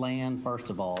land, first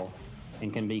of all,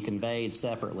 and can be conveyed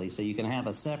separately. So you can have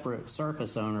a separate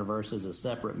surface owner versus a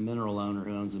separate mineral owner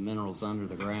who owns the minerals under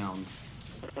the ground.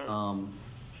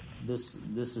 This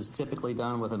is typically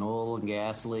done with an oil and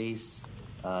gas lease.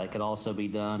 It could also be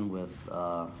done with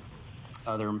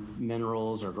other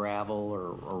minerals or gravel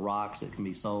or rocks that can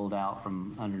be sold out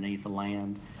from underneath the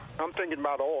land. I'm thinking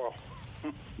about oil.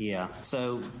 Yeah.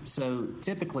 So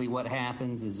typically what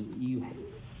happens is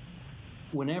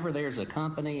whenever there's a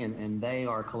company and they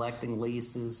are collecting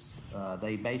leases,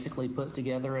 they basically put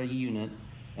together a unit,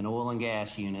 an oil and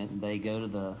gas unit, and they go to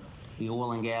the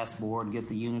oil and gas board, get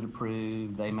the unit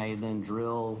approved. They may then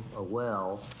drill a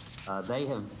well. They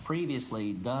have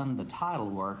previously done the title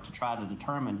work to try to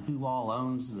determine who all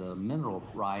owns the mineral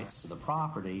rights to the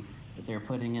property that they're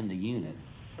putting in the unit.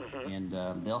 And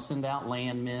they'll send out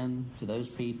landmen to those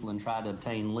people and try to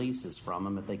obtain leases from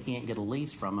them. If they can't get a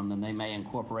lease from them, then they may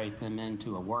incorporate them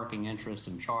into a working interest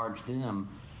and charge them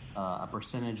a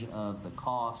percentage of the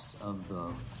costs of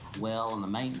the well and the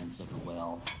maintenance of the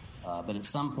well. But at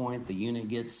some point, the unit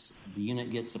gets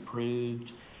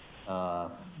approved.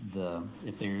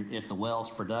 If the well's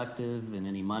productive and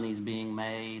any money's being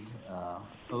made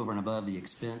over and above the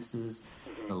expenses,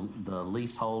 the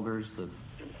leaseholders, the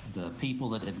people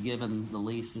that have given the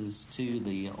leases to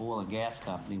the oil and gas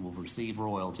company will receive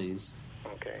royalties.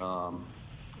 Okay.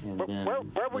 Then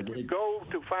where would you go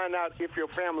to find out if your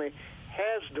family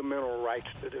has the mineral rights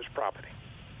to this property?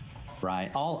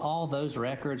 Right. All those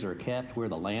records are kept where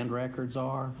the land records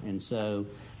are, and so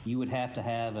you would have to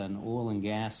have an oil and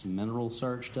gas mineral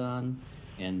search done,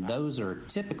 and those are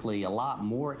typically a lot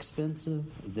more expensive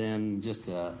than just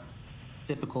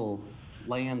typical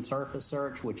land surface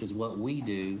search, which is what we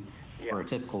do for a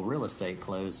typical real estate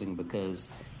closing, because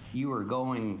you are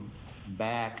going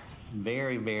back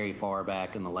very, very far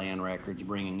back in the land records,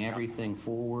 bringing everything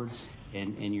forward,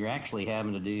 and you're actually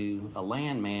having to do, a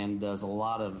landman does a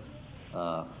lot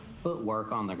of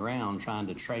footwork on the ground trying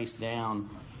to trace down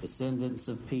descendants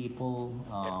of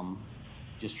people,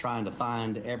 just trying to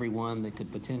find everyone that could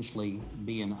potentially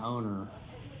be an owner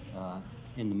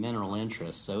in the mineral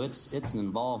interest. So it's an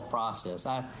involved process.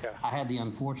 I had the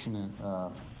unfortunate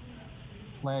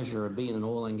pleasure of being an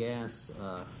oil and gas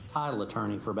title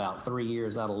attorney for about 3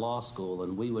 years out of law school,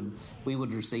 and we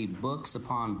would receive books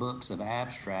upon books of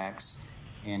abstracts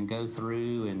and go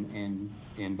through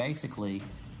and basically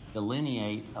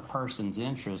delineate a person's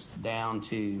interest down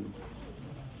to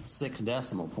 6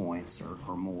 decimal points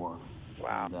or more.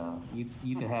 Wow. And,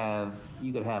 you could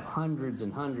have hundreds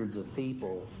and hundreds of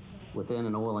people within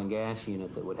an oil and gas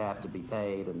unit that would have to be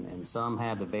paid, and some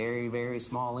had a very, very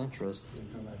small interest,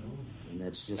 and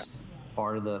that's just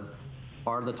part of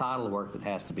the title work that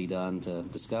has to be done to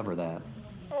discover that.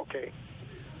 Okay.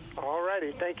 All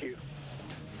righty. Thank you.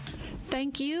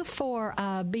 Thank you for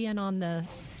being on the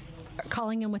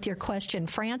calling in with your question,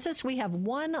 Francis. We have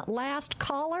one last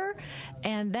caller,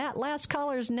 and that last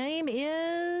caller's name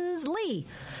is Lee.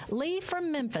 Lee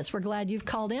from Memphis. We're glad you've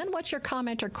called in. What's your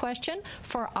comment or question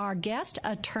for our guest,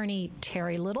 Attorney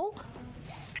Terry Little?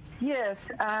 Yes,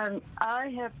 I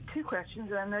have 2 questions,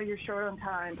 and I know you're short on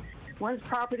time. One's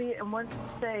property and one's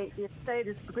estate. The estate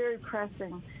is very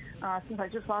pressing since I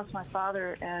just lost my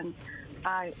father, and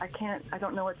I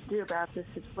don't know what to do about this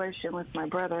situation with my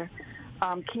brother.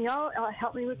 Can y'all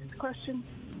help me with this question?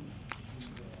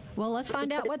 Well, let's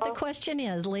find out what the question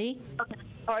is, Lee. Okay.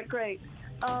 All right, great.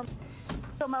 So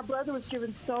my brother was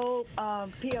given sole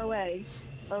POA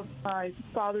of my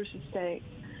father's estate,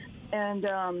 and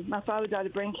my father died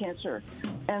of brain cancer.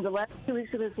 And the last 2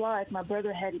 weeks of his life, my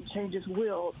brother had him change his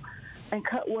will and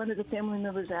cut one of the family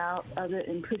members out of it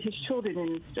and put his children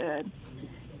in instead.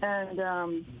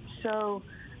 And so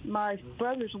my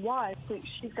brother's wife thinks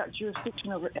she's got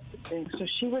jurisdiction over everything. So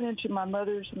she went into my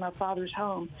mother's and my father's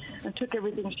home and took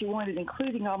everything she wanted,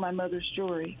 including all my mother's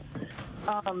jewelry.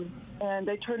 And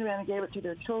they turned around and gave it to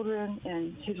their children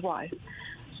and his wife.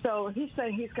 So he's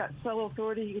saying he's got sole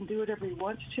authority. He can do whatever he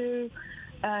wants to.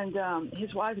 And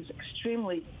his wife is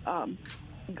extremely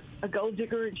a gold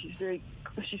digger, and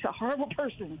she's a horrible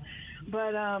person.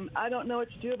 But I don't know what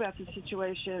to do about this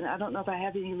situation. I don't know if I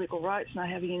have any legal rights, not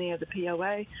having any of the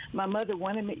POA. My mother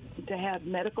wanted me to have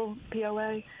medical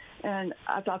POA, and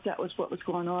I thought that was what was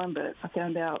going on, but I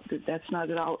found out that that's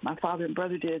not at all what my father and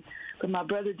brother did. But my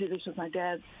brother did this with my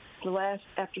dad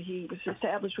after he was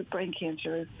established with brain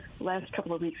cancer, the last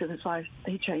couple of weeks of his life,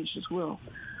 he changed his will.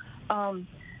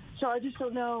 So I just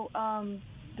don't know,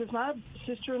 does my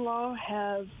sister-in-law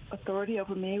have authority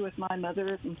over me with my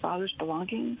mother and father's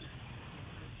belongings?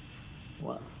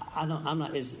 Well, I'm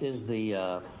not.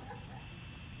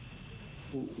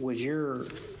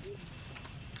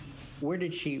 Where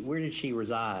did she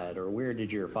reside, or where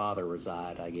did your father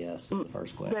reside? I guess is the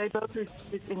first question. They both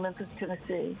reside in Memphis,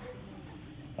 Tennessee.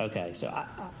 Okay, so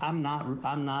I'm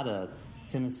not a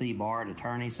Tennessee barred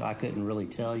attorney, so I couldn't really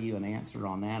tell you an answer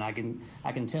on that. I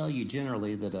can tell you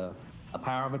generally that a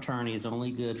power of attorney is only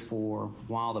good for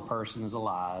while the person is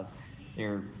alive.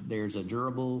 There's a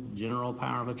durable general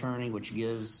power of attorney, which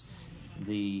gives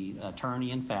the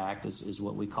attorney, in fact, is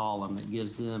what we call them. It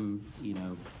gives them,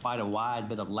 quite a wide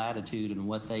bit of latitude in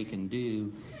what they can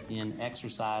do in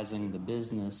exercising the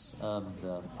business of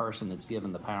the person that's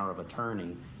given the power of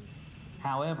attorney.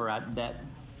 However,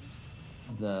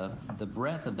 the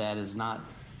breadth of that is not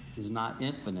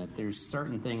infinite. There's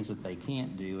certain things that they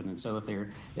can't do, and so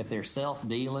if they're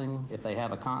self-dealing, if they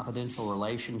have a confidential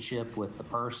relationship with the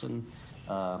person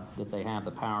that they have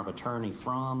the power of attorney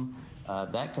from,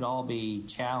 that could all be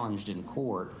challenged in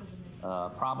court,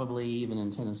 probably even in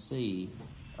Tennessee,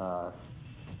 to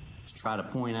try to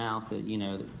point out that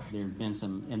there have been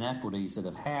some inequities that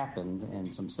have happened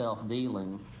and some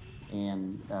self-dealing,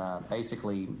 and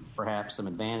basically perhaps some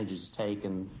advantages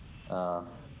taken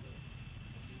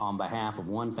on behalf of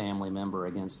one family member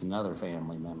against another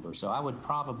family member. So I would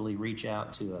probably reach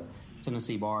out to a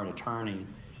Tennessee barred attorney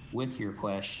with your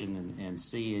question and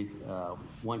see if,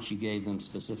 once you gave them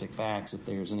specific facts, if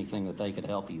there's anything that they could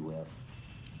help you with.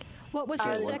 What was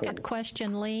your second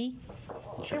question, Lee?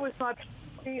 It was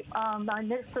my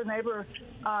next door neighbor.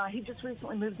 He just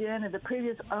recently moved in, and the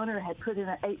previous owner had put in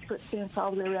an 8-foot fence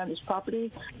all the way around his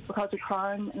property because of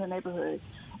crime in the neighborhood.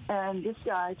 And this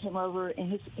guy came over,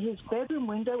 and his bedroom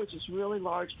window, which is really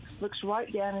large, looks right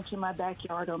down into my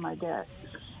backyard on my deck.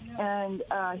 And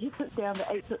he put down the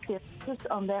 8-foot fence just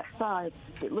on that side.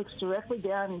 It looks directly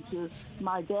down into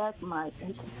my deck, he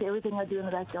can see everything I do in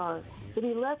the backyard. But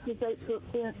he left his 8-foot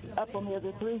fence up on the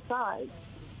other 3 sides.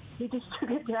 He just took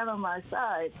it down on my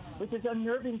side, which is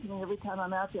unnerving to me every time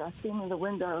I'm out there. I see him in the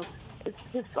window. It's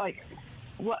just like,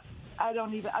 what? I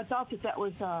thought that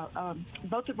was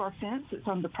both of our fence. It's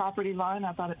on the property line.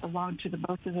 I thought it belonged to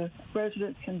both of the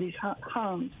residents in these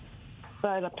homes.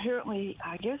 But apparently,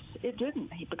 I guess it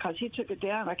didn't, because he took it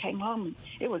down. I came home and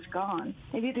it was gone.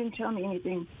 And he didn't tell me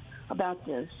anything about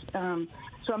this. So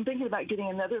I'm thinking about getting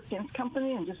another fence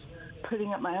company and just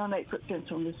putting up my own 8-foot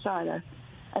fence on this side.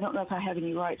 I don't know if I have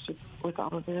any rights with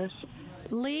all of this.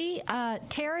 Lee,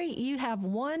 Terry, you have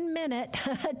 1 minute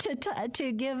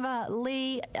to give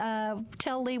Lee,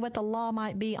 tell Lee what the law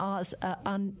might be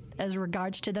on as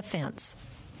regards to the fence.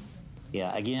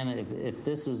 Yeah, again, if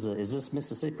this is this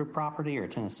Mississippi property or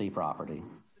Tennessee property?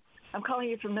 I'm calling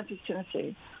you from Memphis,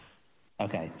 Tennessee.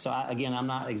 Okay, so I'm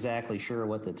not exactly sure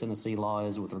what the Tennessee law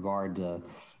is with regard to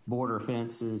border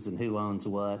fences and who owns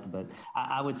what, but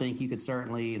I would think you could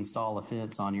certainly install a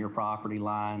fence on your property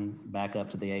line back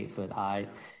up to the 8-foot height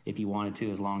if you wanted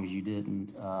to, as long as you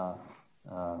didn't,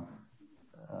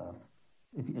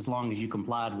 as long as you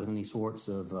complied with any sorts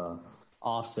of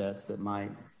offsets that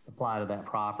might apply to that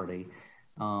property.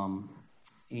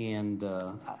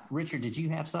 Richard, did you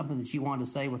have something that you wanted to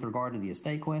say with regard to the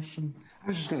estate question? I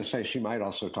was just going to say she might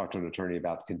also talk to an attorney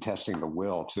about contesting the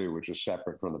will too, which is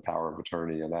separate from the power of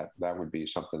attorney, and that would be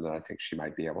something that I think she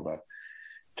might be able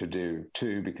to do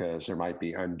too, because there might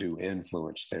be undue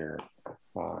influence there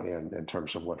in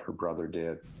terms of what her brother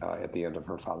did at the end of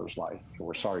her father's life. And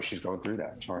we're sorry she's going through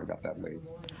that. Sorry about that, Lee.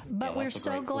 But we're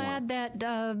so glad that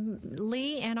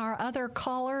Lee and our other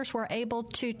callers were able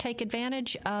to take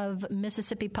advantage of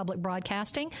Mississippi Public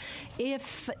Broadcasting.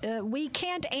 If we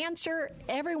can't answer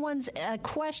everyone's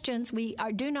questions, we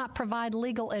do not provide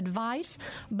legal advice.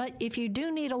 But if you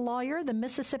do need a lawyer, the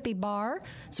Mississippi Bar's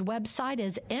website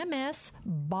is msbar.org.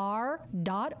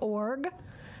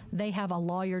 They have a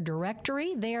lawyer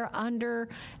directory there under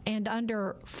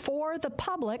for the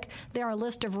public, there are a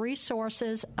list of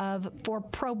resources for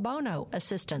pro bono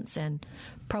assistance. And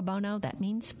pro bono, that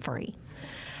means free.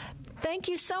 Thank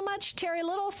you so much, Terry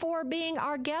Little, for being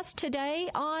our guest today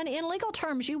on In Legal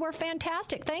Terms. You were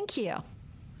fantastic. Thank you.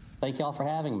 Thank you all for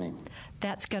having me.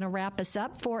 That's going to wrap us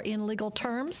up for In Legal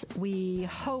Terms. We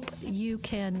hope you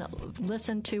can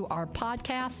listen to our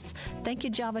podcasts. Thank you,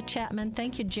 Java Chapman.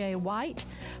 Thank you, Jay White,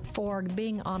 for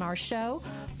being on our show.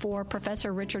 For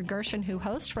Professor Richard Gershon, who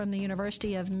hosts from the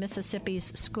University of Mississippi's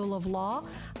School of Law,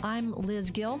 I'm Liz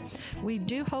Gill. We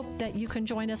do hope that you can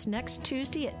join us next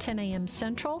Tuesday at 10 a.m.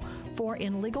 Central for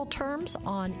In Legal Terms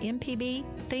on MPB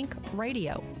Think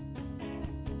Radio.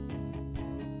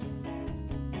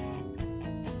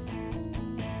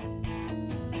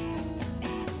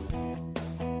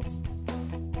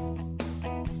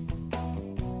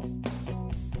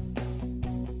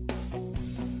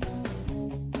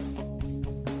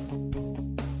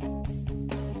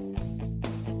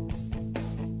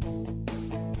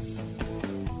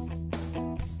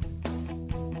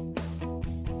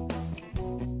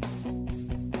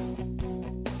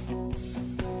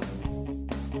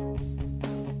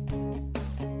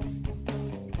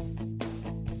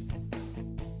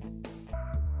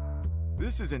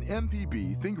 This is an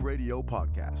MPB Think Radio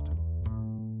podcast.